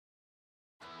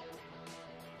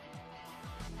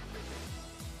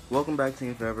Welcome back,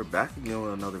 Team Forever, back again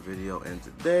with another video, and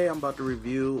today I'm about to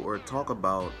review or talk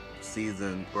about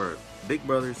Big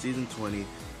Brother season 20,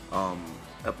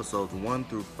 episodes 1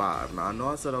 through 5. Now I know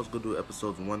I said I was gonna do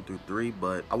episodes 1 through 3,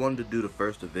 but I wanted to do the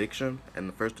first eviction, and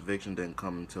the first eviction didn't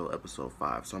come until episode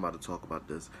 5, so I'm about to talk about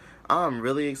this. I'm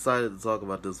really excited to talk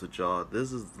about this with y'all.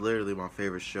 This is literally my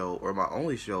favorite show, or my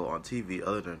only show on TV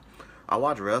other than I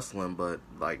watch wrestling, but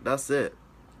like that's it.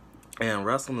 And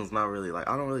wrestling is not really like,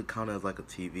 I don't really count it as like a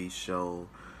TV show.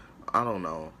 I don't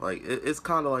know, like it's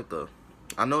kind of like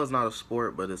I know it's not a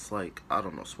sport, but it's like, I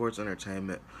don't know, sports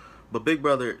entertainment. But Big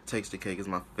Brother takes the cake, is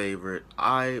my favorite.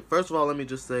 First of all, let me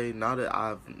just say, now that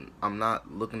I'm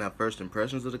not looking at first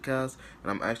impressions of the cast, and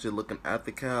I'm actually looking at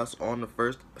the cast on the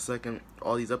first, second,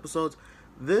 all these episodes.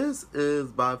 This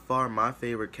is by far my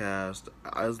favorite cast.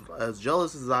 As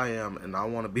jealous as I am, and I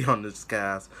want to be on this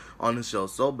cast, on this show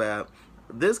so bad.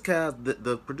 This cast,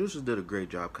 the producers did a great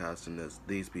job casting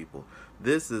these people.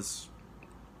 This is,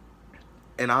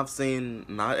 and I've seen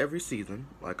not every season.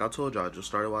 Like I told you, I just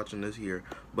started watching this year,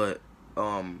 but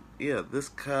yeah, this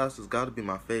cast has got to be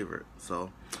my favorite.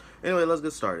 So anyway, let's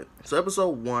get started. So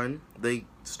episode 1, they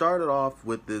started off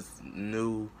with this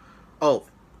new. Oh,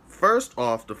 first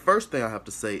off, the first thing I have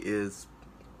to say is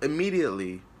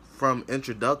immediately from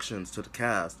introductions to the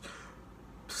cast,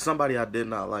 somebody I did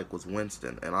not like was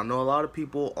Winston. And I know a lot of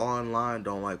people online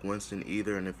don't like Winston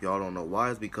either, and if y'all don't know why,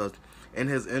 it's because in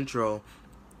his intro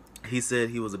he said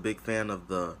he was a big fan of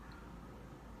the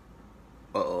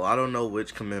I don't know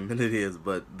which commandment it is,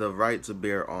 but the right to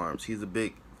bear arms. He's a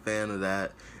big fan of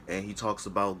that, and he talks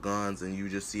about guns, and you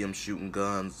just see him shooting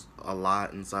guns a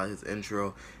lot inside his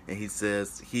intro. And he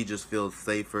says he just feels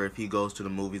safer if he goes to the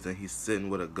movies and he's sitting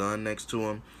with a gun next to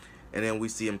him. And then we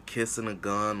see him kissing a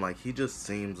gun. Like, he just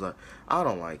seems like, I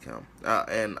don't like him.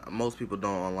 And most people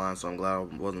don't online, so I'm glad I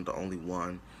wasn't the only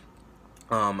one.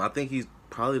 I think he's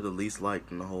probably the least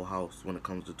liked in the whole house when it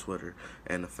comes to Twitter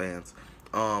and the fans.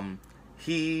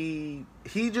 He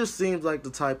just seems like the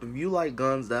type, if you like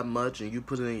guns that much and you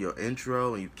put it in your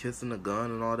intro and you kissing a gun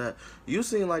and all that, you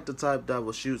seem like the type that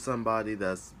will shoot somebody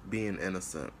that's being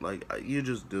innocent. Like, you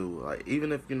just do. Like,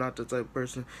 even if you're not the type of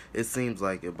person, it seems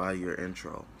like it by your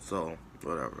intro. So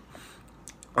whatever.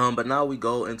 But now we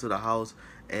go into the house,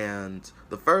 and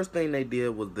the first thing they did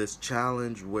was this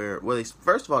challenge where, well,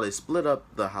 first of all, they split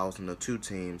up the house into 2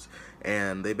 teams,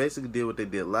 and they basically did what they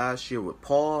did last year with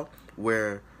Paul,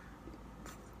 where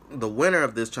the winner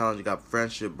of this challenge got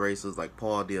friendship bracelets like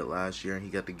Paul did last year, and he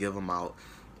got to give them out,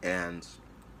 and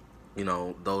you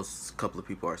know, those couple of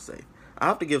people are safe. I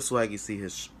have to give Swaggy C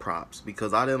his props,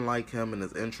 because I didn't like him in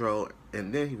his intro,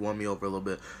 and then he won me over a little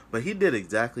bit, but he did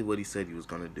exactly what he said he was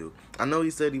going to do. I know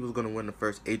he said he was going to win the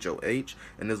first HOH,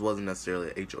 and this wasn't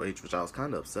necessarily a HOH, which I was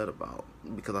kind of upset about,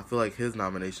 because I feel like his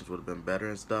nominations would have been better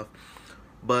and stuff.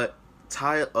 But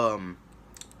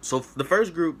so the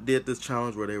first group did this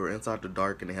challenge where they were inside the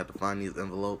dark and they had to find these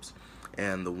envelopes,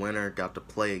 and the winner got to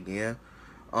play again.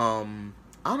 I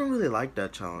don't really like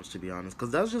that challenge, to be honest, because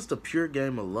that's just a pure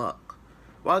game of luck.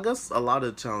 Well, I guess a lot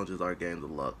of challenges are games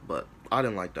of luck, but I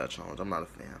didn't like that challenge. I'm not a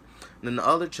fan. And then the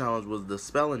other challenge was the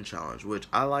spelling challenge, which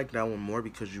I like that one more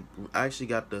because you actually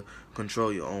got to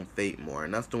control your own fate more,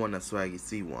 and that's the one that Swaggy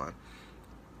C won.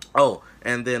 Oh,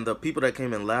 and then the people that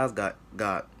came in last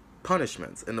got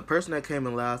punishments, and the person that came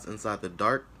in last inside the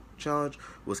dark challenge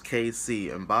was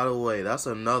KC. And by the way, that's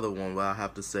another one where I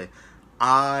have to say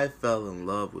I fell in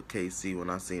love with KC when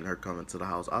I seen her come into the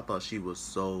house. I thought she was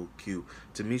so cute.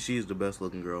 To me, she's the best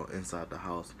looking girl inside the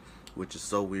house, which is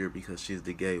so weird because she's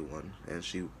the gay one and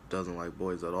she doesn't like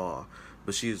boys at all.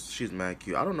 But she's mad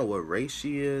cute. I don't know what race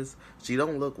she is. She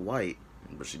don't look white,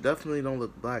 but she definitely don't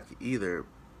look black either.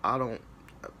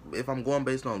 If I'm going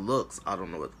based on looks, I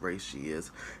don't know what race she is.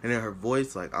 And then her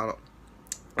voice, like, I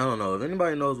don't know. If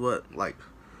anybody knows what, like,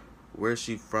 where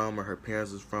she's from or her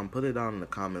parents is from, put it down in the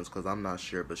comments, because I'm not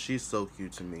sure. But she's so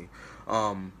cute to me.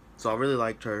 So I really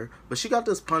liked her. But she got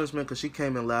this punishment because she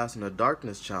came in last in the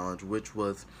darkness challenge, which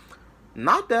was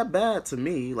not that bad to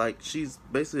me. Like, she's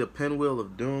basically a pinwheel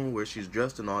of doom where she's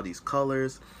dressed in all these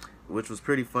colors, which was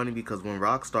pretty funny because when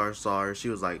Rockstar saw her, she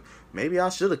was like, maybe I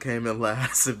should have came in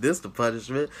last if this the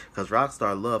punishment, because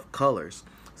Rockstar loved colors.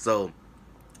 So,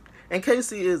 and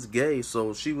Casey is gay,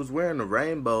 so she was wearing a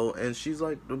rainbow, and she's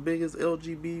like the biggest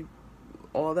LGBT,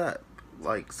 all that,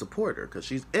 like, supporter, because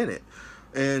she's in it.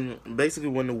 And basically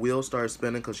when the wheel started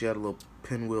spinning, because she had a little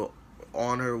pinwheel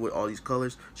on her with all these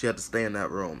colors, she had to stay in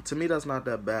that room. To me, that's not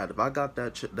that bad. If I got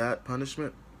that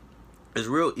punishment, it's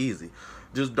real easy.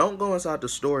 Just don't go inside the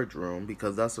storage room,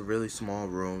 because that's a really small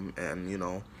room, and you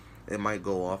know, it might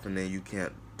go off and then you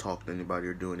can't talk to anybody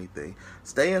or do anything.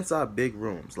 Stay inside big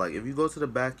rooms. Like if you go to the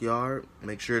backyard,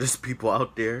 make sure there's people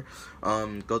out there.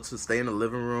 Stay in the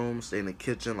living room, stay in the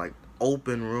kitchen, like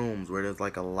open rooms where there's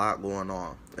like a lot going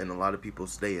on and a lot of people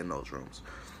stay in those rooms.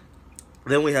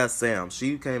 Then we had Sam.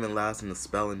 She came in last in the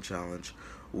spelling challenge,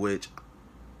 which,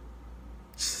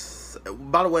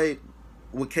 by the way,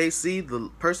 with KC, the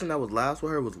person that was last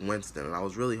with her was Winston, and I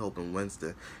was really hoping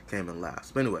Winston came in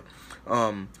last. But anyway,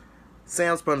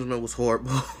 Sam's punishment was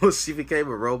horrible. She became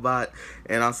a robot,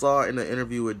 and I saw in the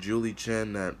interview with Julie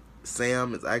Chen that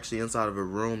Sam is actually inside of a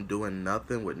room doing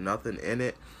nothing with nothing in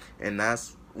it, and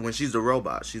that's when she's a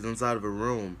robot. She's inside of a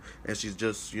room, and she's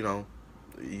just,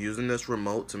 using this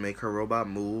remote to make her robot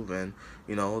move and,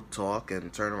 talk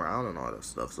and turn around and all that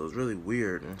stuff. So it's really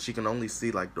weird, and she can only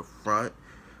see, like, the front,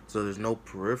 so there's no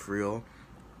peripheral.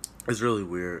 It's really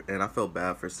weird, and I felt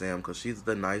bad for Sam because she's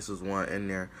the nicest one in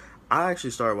there. I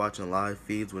actually started watching live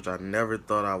feeds, which I never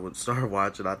thought I would start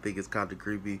watching. I think it's kind of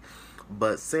creepy,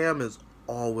 but Sam is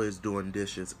always doing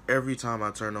dishes. Every time I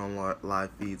turn on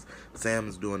live feeds, Sam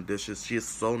is doing dishes. She is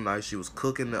so nice. She was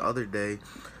cooking the other day.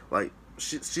 Like,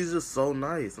 she's just so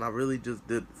nice, and I really just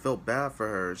felt bad for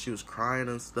her. She was crying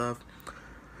and stuff.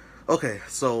 Okay,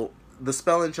 so the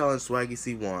spelling challenge, Swaggy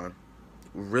C won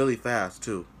really fast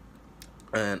too,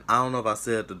 and I don't know if I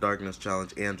said the darkness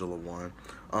challenge, Angela won.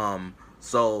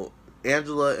 So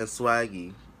Angela and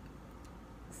Swaggy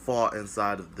fought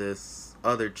inside of this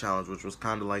other challenge, which was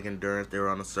kind of like endurance. They were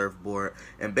on a surfboard,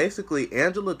 and basically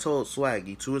Angela told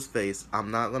Swaggy to his face, "I'm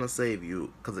not gonna save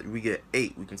you because we get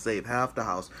 8. We can save half the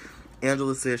house."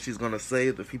 Angela said she's going to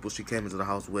save the people she came into the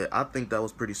house with. I think that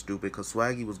was pretty stupid because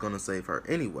Swaggy was going to save her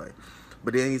anyway.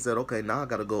 But then he said, okay, now I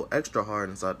got to go extra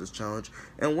hard inside this challenge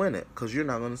and win it because you're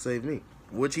not going to save me.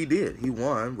 Which he did. He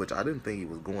won, which I didn't think he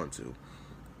was going to.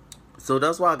 So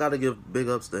that's why I got to give big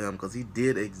ups to him because he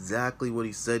did exactly what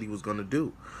he said he was going to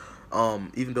do.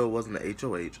 Even though it wasn't the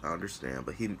HOH, I understand.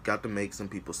 But he got to make some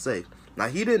people safe. Now,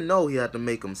 he didn't know he had to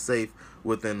make them safe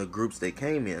within the groups they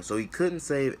came in. So he couldn't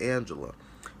save Angela.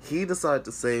 He decided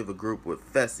to save a group with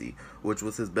Fessy, which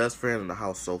was his best friend in the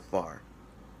house so far.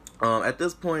 At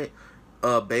this point,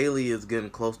 Bailey is getting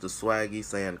close to Swaggy,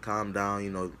 saying, calm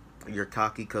down, you're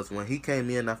cocky. Because when he came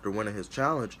in after winning his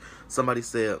challenge, somebody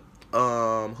said,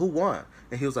 who won?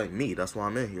 And he was like, me, that's why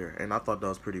I'm in here. And I thought that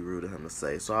was pretty rude of him to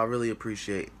say. So I really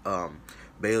appreciate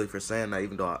Bailey for saying that,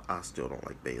 even though I still don't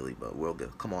like Bailey, but we'll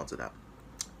come on to that.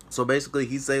 So basically,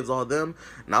 he saves all them.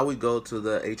 Now we go to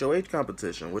the HOH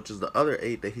competition, which is the other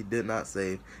 8 that he did not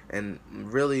save. And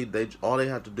really, all they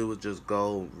had to do was just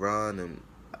go, run, and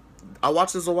I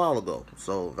watched this a while ago,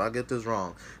 so if I get this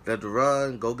wrong, they had to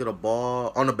run, go get a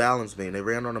ball on a balance beam. They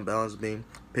ran on a balance beam,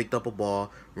 picked up a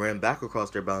ball, ran back across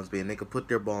their balance beam. They could put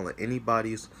their ball in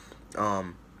anybody's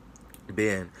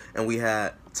bin. And we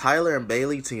had Tyler and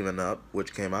Bailey teaming up,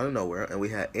 which came out of nowhere. And we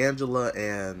had Angela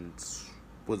and,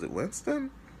 was it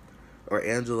Winston? Or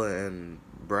Angela and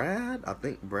Brad? I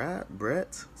think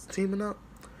Brett's teaming up.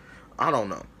 I don't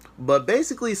know. But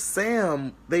basically,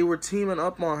 Sam, they were teaming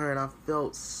up on her, and I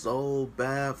felt so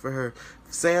bad for her.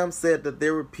 Sam said that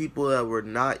there were people that were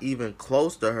not even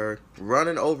close to her,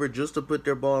 running over just to put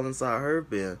their ball inside her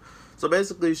bin. So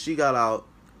basically, she got out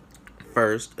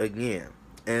first again.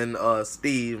 And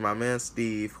Steve, my man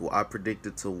Steve, who I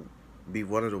predicted to be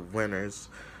one of the winners,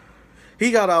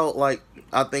 he got out, like,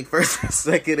 I think first or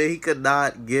second, and he could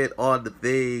not get on the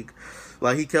thing.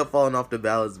 Like, he kept falling off the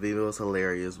balance beam. It was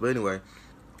hilarious. But anyway,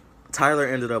 Tyler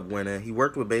ended up winning. He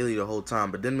worked with Bailey the whole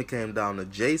time, but then it came down to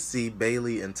JC,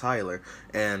 Bailey, and Tyler.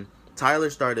 And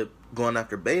Tyler started going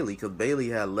after Bailey because Bailey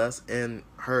had less in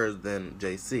hers than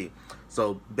JC.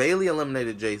 So Bailey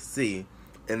eliminated JC,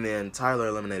 and then Tyler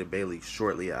eliminated Bailey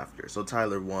shortly after. So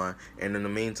Tyler won, and in the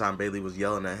meantime, Bailey was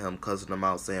yelling at him, cussing him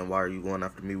out, saying, why are you going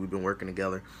after me? We've been working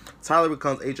together. Tyler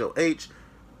becomes HOH.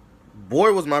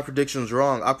 Boy, was my predictions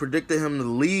wrong. I predicted him to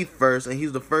leave first, and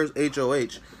he's the first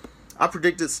HOH. I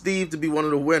predicted Steve to be one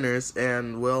of the winners,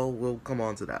 and, well, we'll come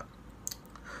on to that.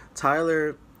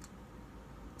 Swaggy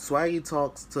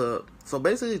talks to... So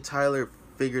basically, Tyler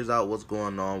figures out what's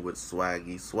going on with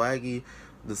Swaggy. Swaggy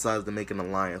decides to make an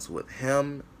alliance with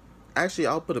him. Actually,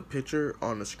 I'll put a picture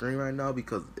on the screen right now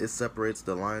because it separates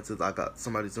the alliances. I got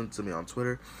somebody sent it to me on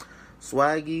Twitter.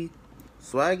 Swaggy,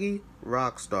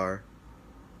 Rockstar.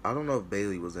 I don't know if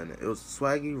Bailey was in it. It was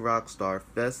Swaggy, Rockstar,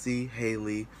 Fessy,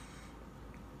 Haley,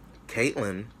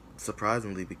 Caitlyn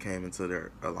surprisingly became into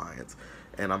their alliance,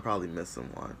 and I'm probably missing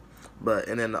one.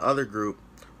 And then the other group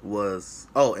was,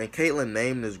 and Caitlyn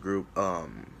named this group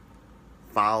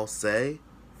Falte.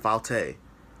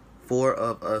 4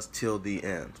 of us till the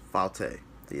end. Falte.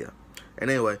 Yeah. And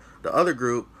anyway, the other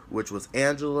group, which was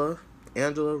Angela,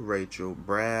 Rachel,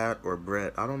 Brad, or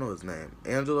Brett, I don't know his name.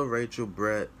 Angela, Rachel,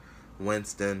 Brett,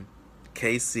 Winston,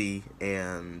 Casey,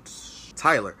 and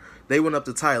Tyler. They went up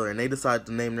to Tyler and they decided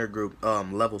to name their group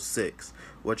Level 6,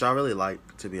 which I really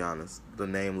like, to be honest. The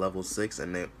name Level 6,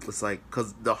 and it's like,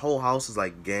 because the whole house is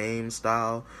like game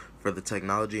style for the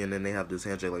technology, and then they have this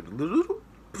handshake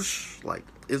like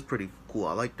it's pretty cool.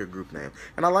 I like their group name,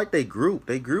 and I like their group.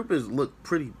 Their group look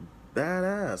pretty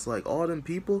badass, like all them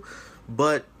people,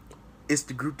 but it's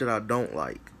the group that I don't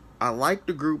like. I like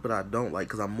the group, but I don't like,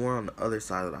 because I'm more on the other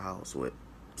side of the house with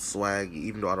Swaggy,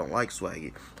 even though I don't like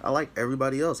Swaggy. I like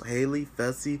everybody else. Haley,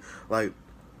 Fessy, like,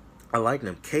 I like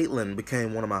them. Caitlyn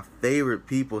became one of my favorite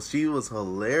people. She was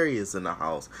hilarious in the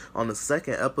house on the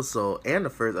second episode and the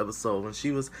first episode when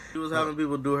she was having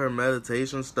people do her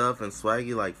meditation stuff, and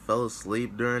Swaggy like fell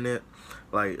asleep during it.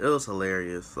 Like, it was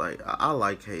hilarious. Like, I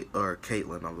like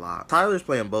Caitlyn a lot. Tyler's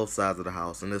playing both sides of the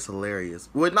house, and it's hilarious.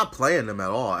 Well, not playing them at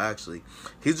all, actually.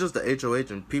 He's just the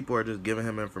HOH, and people are just giving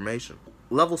him information.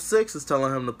 Level 6 is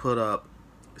telling him to put up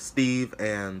Steve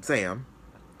and Sam,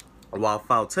 while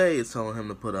Faute is telling him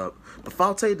to put up... But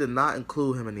Faute did not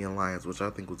include him in the alliance, which I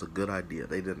think was a good idea.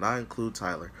 They did not include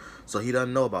Tyler, so he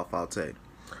doesn't know about Faute.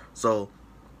 So,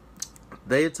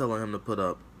 they're telling him to put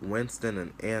up Winston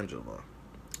and Angela.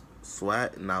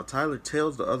 Now, Tyler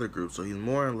tells the other group, so he's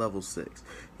more in level 6.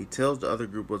 He tells the other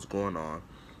group what's going on,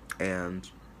 and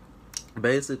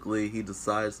basically he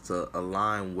decides to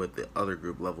align with the other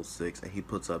group, level 6, and he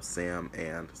puts up Sam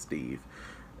and Steve.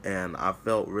 And I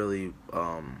felt really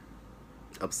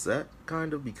upset,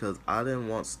 kind of, because I didn't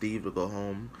want Steve to go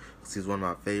home, because he's one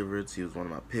of my favorites. He was one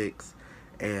of my picks.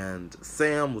 And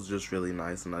Sam was just really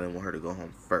nice, and I didn't want her to go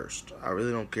home first. I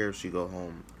really don't care if she go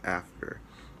home after,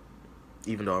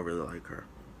 even though I really like her.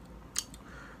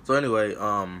 So anyway,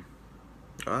 what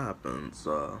happens?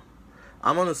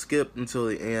 I'm gonna skip until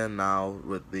the end now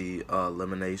with the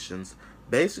eliminations.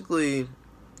 Basically,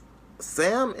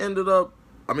 Caitlyn ended up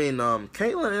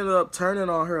turning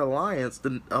on her alliance,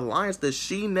 the alliance that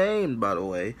she named, by the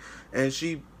way, and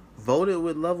she voted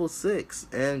with level 6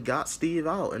 and got Steve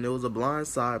out, and it was a blind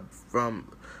side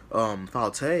from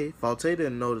Faute. Faute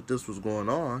didn't know that this was going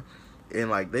on, and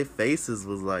like their faces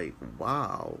was like,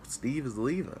 wow, Steve is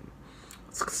leaving.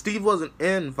 Steve wasn't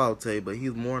in Faute, but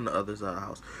he's more on the other side of the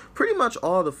house. Pretty much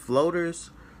all the floaters,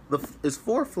 it's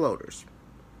 4 floaters,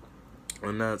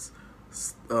 and that's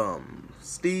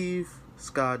Steve,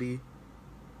 Scotty,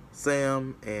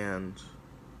 Sam, and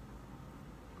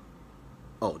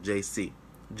JC.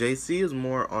 JC is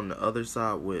more on the other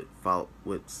side with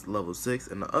level 6,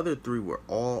 and the other 3 were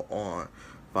all on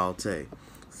Faute.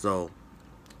 So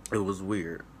it was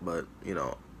weird, but you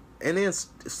know. And then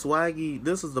Swaggy,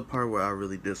 this is the part where I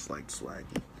really disliked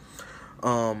Swaggy.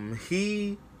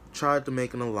 He tried to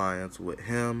make an alliance with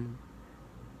him,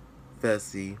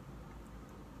 Fessy,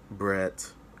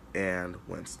 Brett, and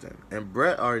Winston. And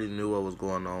Brett already knew what was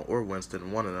going on, or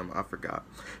Winston, one of them, I forgot.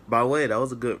 By the way, that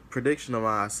was a good prediction of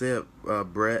mine. I said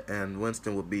Brett and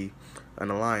Winston would be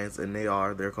an alliance, and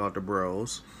they're called the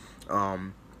Bros.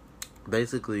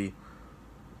 Basically,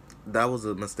 that was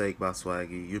a mistake by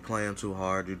Swaggy. You're playing too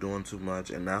hard, you're doing too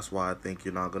much, and that's why I think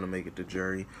you're not going to make it to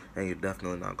jury, and you're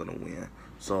definitely not going to win.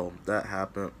 So, that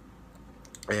happened.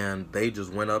 And they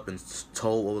just went up and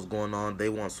told what was going on. They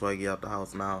want Swaggy out the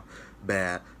house now.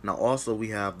 Bad. Now, also, we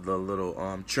have the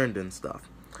little trending stuff.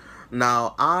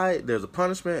 Now, there's a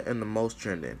punishment and the most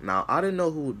trending. Now, I didn't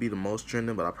know who would be the most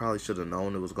trending, but I probably should have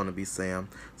known it was going to be Sam.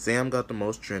 Sam got the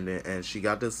most trending, and she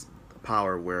got this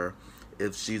power where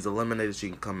if she's eliminated, she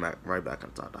can come right back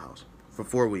inside the house for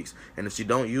 4 weeks. And if she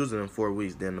don't use it in 4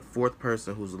 weeks, then the 4th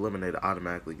person who's eliminated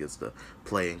automatically gets to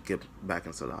play and get back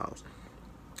into the house.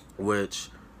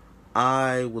 Which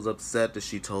I was upset that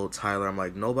she told Tyler. I'm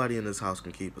like, nobody in this house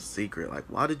can keep a secret. Like,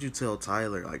 why did you tell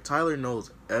Tyler? Like, Tyler knows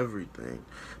everything.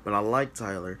 But I like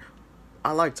Tyler.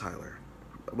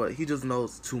 But he just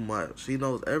knows too much. He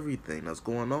knows everything that's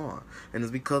going on. And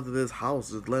it's because of this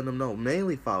house. It's letting him know.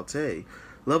 Mainly Faute.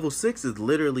 Level 6 is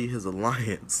literally his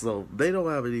alliance, so they don't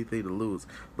have anything to lose.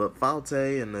 But Faute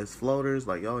and his floaters,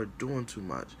 like, y'all are doing too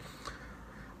much.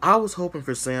 I was hoping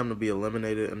for Sam to be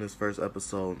eliminated in this first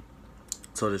episode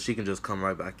so that she can just come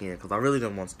right back in, because I really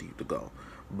didn't want Steve to go.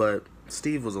 But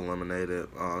Steve was eliminated.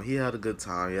 He had a good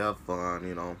time. He had fun,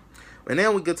 you know. And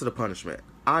then we get to the punishment.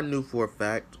 I knew for a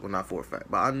fact, well, not for a fact,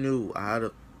 but I knew, I had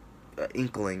an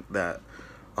inkling that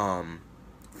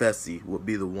Fessy would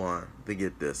be the one to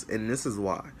get this, and this is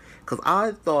why. Because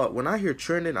I thought, when I hear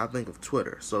trending, I think of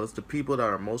Twitter. So it's the people that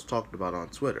are most talked about on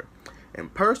Twitter.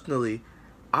 And personally,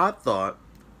 I thought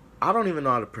I don't even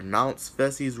know how to pronounce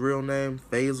Fessy's real name.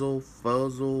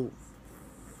 Fuzul,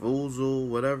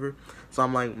 whatever. So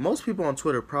I'm like, most people on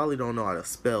Twitter probably don't know how to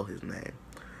spell his name.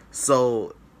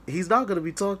 So he's not going to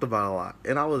be talked about a lot.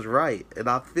 And I was right. And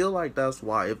I feel like that's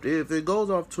why. If it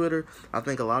goes off Twitter, I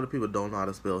think a lot of people don't know how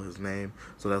to spell his name.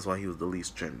 So that's why he was the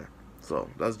least trending. So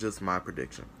that's just my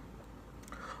prediction.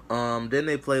 Then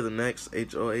they play the next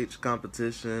HOH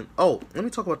competition. Oh, let me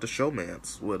talk about the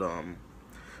showmance with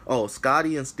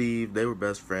Scotty and Steve. They were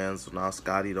best friends. So now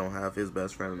Scotty don't have his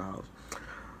best friend in the house.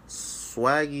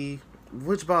 Swaggy,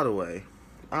 which by the way,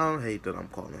 I don't hate that I'm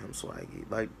calling him Swaggy.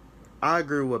 Like, I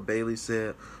agree with what Bailey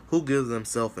said. Who gives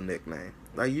themselves a nickname?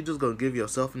 Like, you just gonna give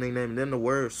yourself a nickname, and then the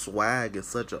word swag is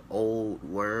such an old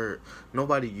word.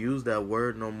 Nobody use that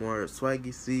word no more.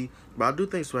 Swaggy C, but I do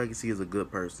think Swaggy C is a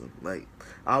good person. Like,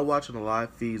 I watching the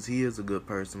live feeds, he is a good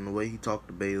person. The way he talked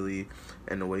to Bailey,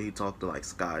 and the way he talked to like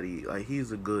Scotty, like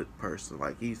he's a good person.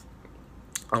 Like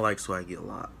I like Swaggy a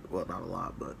lot. Well, not a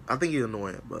lot, but I think he's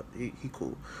annoying, but he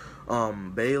cool.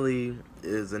 Bailey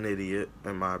is an idiot,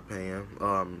 in my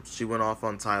opinion. She went off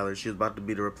on Tyler. She was about to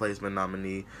be the replacement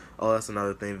nominee. Oh, that's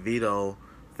another thing. Vito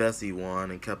Fessy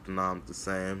won and kept the noms the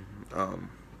same.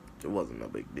 It wasn't no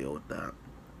big deal with that.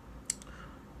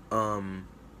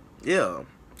 Yeah.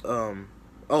 And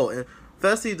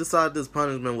Fessy decided this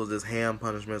punishment was this ham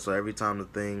punishment, so every time the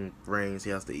thing rings, he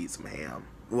has to eat some ham.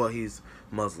 Well, he's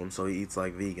Muslim, so he eats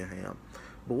like vegan ham.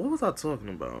 But what was I talking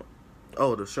about?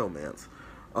 Oh, the showmance.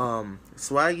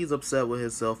 Swaggy's upset with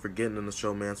himself for getting in the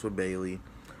showmance with Bailey.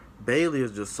 Bailey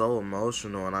is just so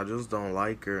emotional, and I just don't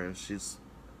like her, and she's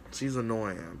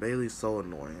annoying. Bailey's so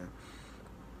annoying.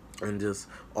 And just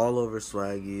all over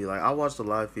Swaggy. Like, I watch the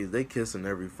live feeds, they kissing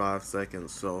every 5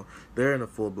 seconds, so they're in a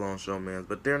full-blown showmance,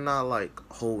 but they're not, like,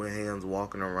 holding hands,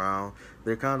 walking around.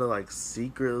 They're kind of, like,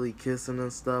 secretly kissing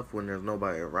and stuff when there's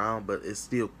nobody around, but it's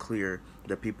still clear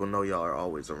that people know y'all are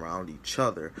always around each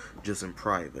other, just in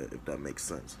private, if that makes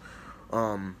sense.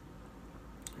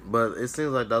 But it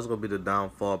seems like that's going to be the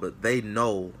downfall, but they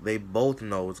both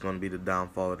know it's going to be the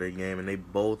downfall of their game, and they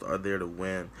both are there to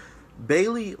win.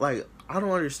 Bailey, like, I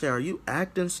don't understand. Are you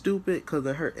acting stupid? Because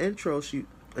in her intro, in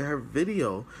her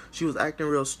video, she was acting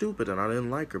real stupid, and I didn't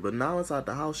like her. But now inside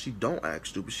the house, she don't act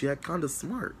stupid. She act kind of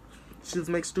smart. She just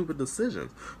makes stupid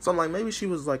decisions. So I'm like, maybe she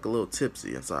was like a little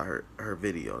tipsy inside her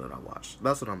video that I watched.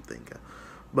 That's what I'm thinking.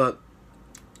 But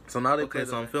so now they play.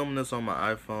 So I'm filming this on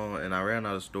my iPhone, and I ran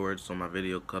out of storage, so my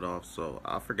video cut off. So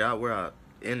I forgot where I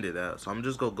ended at. So I'm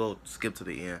just gonna go skip to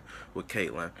the end with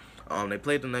Caitlyn. They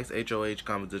played the next HOH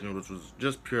competition, which was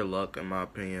just pure luck, in my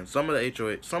opinion. Some of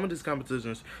these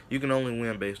competitions, you can only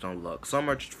win based on luck. Some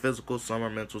are physical, some are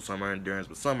mental, some are endurance,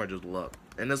 but some are just luck.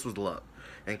 And this was luck.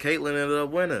 And Caitlyn ended up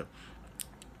winning.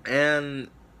 And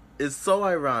it's so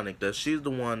ironic that she's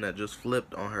the one that just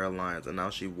flipped on her alliance, and now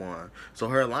she won. So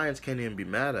her alliance can't even be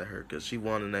mad at her, because she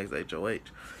won the next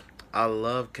HOH. I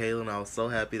love Caitlyn. I was so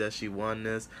happy that she won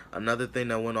this. Another thing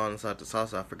that went on inside this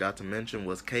house I forgot to mention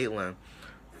was Caitlyn.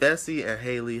 Fessy and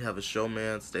Haley have a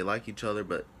showmance. They like each other,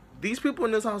 but these people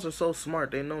in this house are so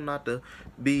smart. They know not to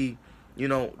be, they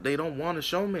don't want a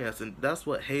showmance, and that's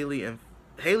what Haley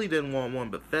didn't want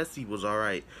one, but Fessy was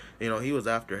alright. He was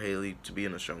after Haley to be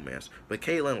in a showmance. But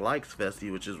Caitlyn likes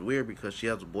Fessy, which is weird because she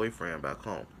has a boyfriend back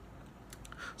home.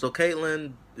 So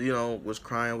Caitlyn, was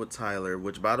crying with Tyler,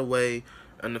 which, by the way,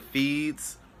 in the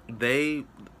feeds,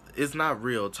 it's not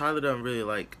real. Tyler doesn't really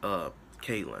like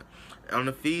Caitlyn. On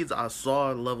the feeds, I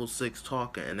saw Level 6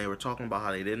 talking, and they were talking about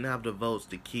how they didn't have the votes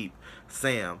to keep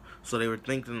Sam. So they were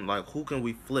thinking, like, who can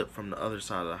we flip from the other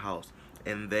side of the house?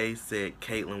 And they said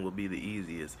Caitlyn would be the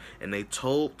easiest. And they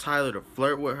told Tyler to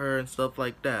flirt with her and stuff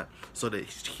like that so that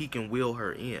he can wheel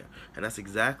her in. And that's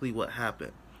exactly what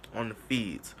happened on the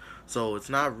feeds. So it's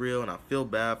not real, and I feel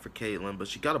bad for Caitlyn, but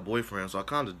she got a boyfriend, so I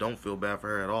kind of don't feel bad for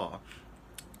her at all.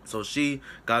 So she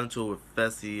got into it with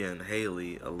Fessy and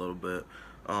Haley a little bit.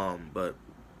 But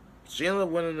she ended up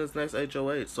winning this next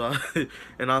HOH. So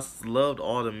and I loved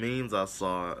all the memes I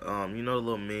saw. The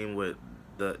little meme with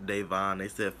the Davon. They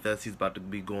said Fessy's about to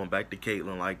be going back to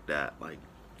Caitlyn like that. Like,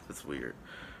 it's weird.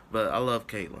 But I love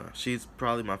Caitlyn. She's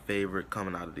probably my favorite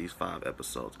coming out of these 5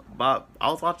 episodes. But I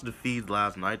was watching the feeds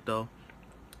last night though.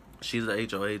 She's the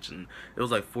HOH, and it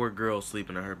was like 4 girls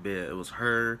sleeping in her bed. It was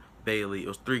her, Bailey. It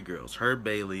was 3 girls. Her,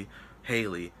 Bailey,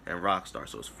 Haley, and Rockstar.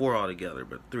 So it was 4 altogether,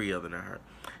 but 3 other than her.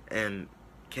 And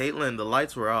Caitlyn, the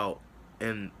lights were out,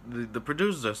 and the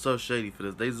producers are so shady for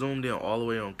this. They zoomed in all the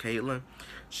way on Caitlyn.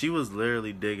 She was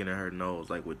literally digging in her nose,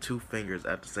 like with 2 fingers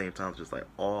at the same time, just like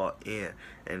all in.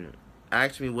 And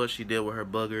asked me what she did with her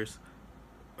boogers,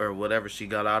 or whatever she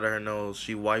got out of her nose.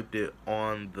 She wiped it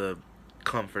on the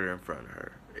comforter in front of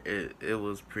her. it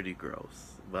was pretty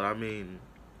gross. But I mean,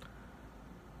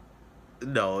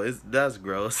 no, that's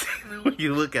gross when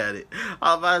you look at it.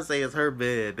 I'm about to say it's her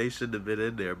bed. They shouldn't have been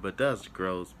in there, but that's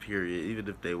gross. Period. Even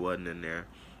if they wasn't in there.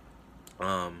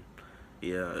 Um,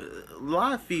 yeah,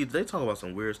 live feeds. They talk about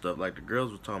some weird stuff. Like the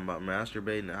girls were talking about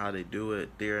masturbating and how they do it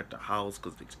there at the house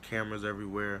because there's cameras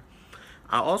everywhere.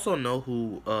 I also know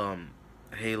who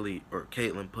Haley or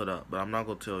Caitlyn put up, but I'm not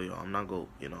gonna tell y'all. I'm not gonna,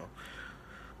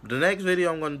 The next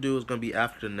video I'm gonna do is gonna be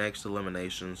after the next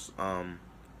eliminations.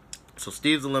 So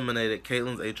Steve's eliminated,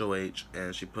 Caitlyn's HOH,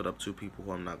 and she put up 2 people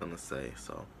who I'm not gonna say.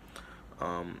 So,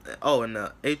 oh, and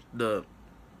the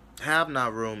Have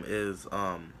Not room is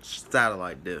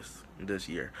satellite this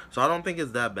year, so I don't think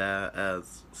it's that bad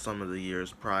as some of the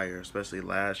years prior, especially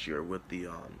last year with the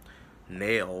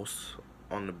nails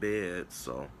on the bed.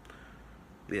 So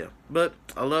yeah, but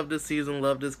I love this season,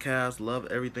 love this cast, love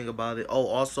everything about it. Oh,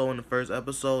 also in the first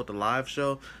episode, the live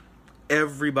show,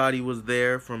 everybody was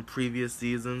there from previous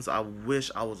seasons. I wish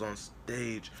I was on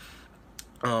stage.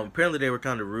 Apparently they were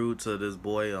kind of rude to this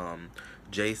boy,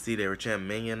 JC. They were chanting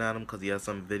minion at him because he had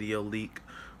some video leak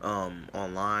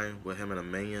online with him and a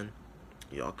minion.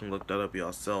 Y'all can look that up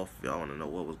yourself if y'all want to know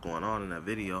what was going on in that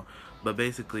video. But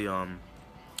basically,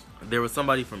 there was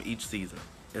somebody from each season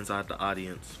inside the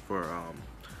audience for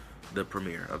the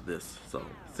premiere of this. So,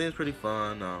 seems pretty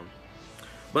fun.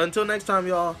 But until next time,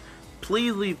 y'all,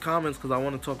 please leave comments because I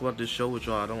want to talk about this show with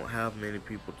y'all. I don't have many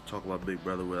people to talk about Big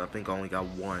Brother with. I think I only got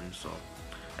one. So,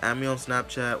 add me on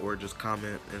Snapchat or just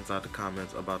comment inside the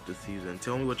comments about this season.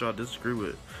 Tell me what y'all disagree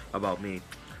with about me.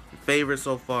 Favorite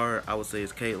so far, I would say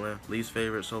is Caitlyn. Least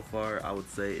favorite so far, I would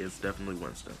say is definitely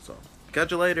Winston. So,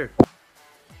 catch you later.